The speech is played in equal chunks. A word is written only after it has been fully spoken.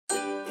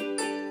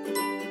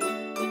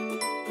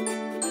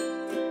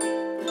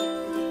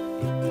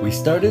We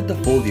started the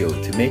Foldio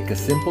to make a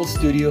simple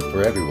studio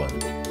for everyone.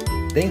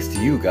 Thanks to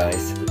you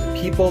guys,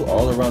 people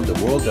all around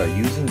the world are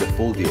using the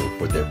Foldio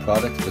for their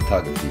product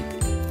photography.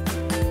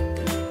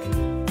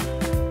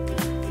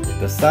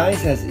 The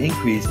size has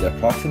increased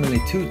approximately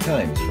 2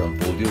 times from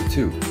Foldio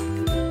 2.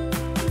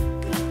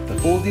 The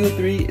Foldio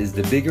 3 is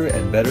the bigger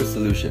and better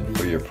solution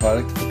for your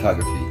product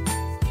photography.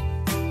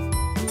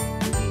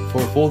 For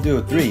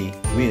Foldio 3,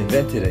 we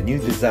invented a new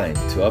design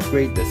to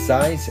upgrade the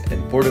size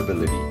and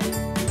portability.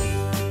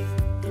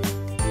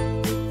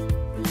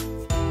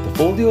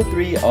 The Foldio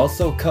 3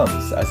 also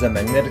comes as a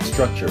magnetic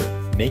structure,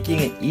 making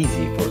it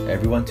easy for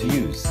everyone to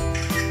use.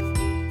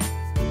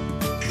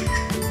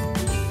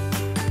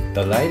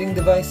 The lighting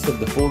device of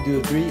the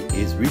Foldio 3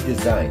 is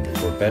redesigned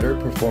for better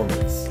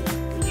performance.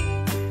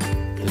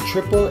 The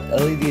triple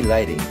LED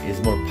lighting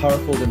is more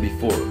powerful than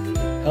before,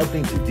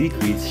 helping to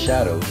decrease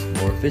shadows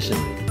more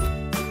efficiently.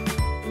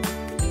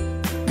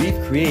 We've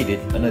created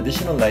an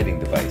additional lighting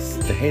device,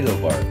 the halo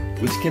bar,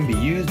 which can be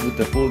used with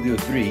the Foldio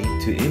 3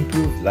 to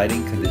improve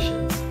lighting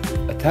conditions.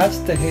 Attach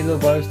the halo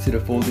bars to the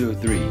Foldio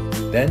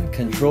 3, then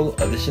control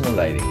additional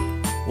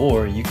lighting,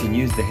 or you can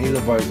use the halo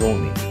bars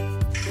only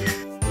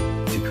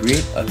to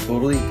create a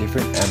totally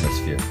different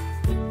atmosphere.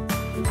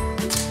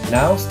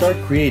 Now start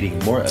creating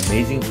more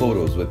amazing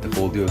photos with the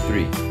Foldio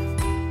 3.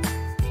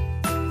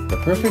 The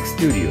perfect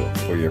studio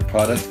for your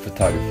product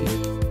photography.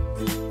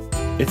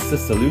 It's the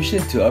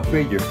solution to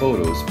upgrade your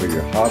photos for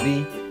your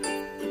hobby,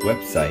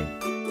 website,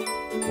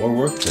 or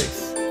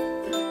workplace.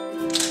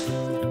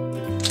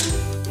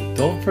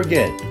 Don't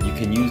forget, you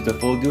can use the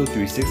Foldio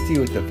 360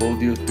 with the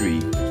Foldio 3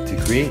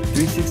 to create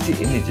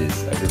 360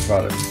 images of your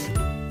products.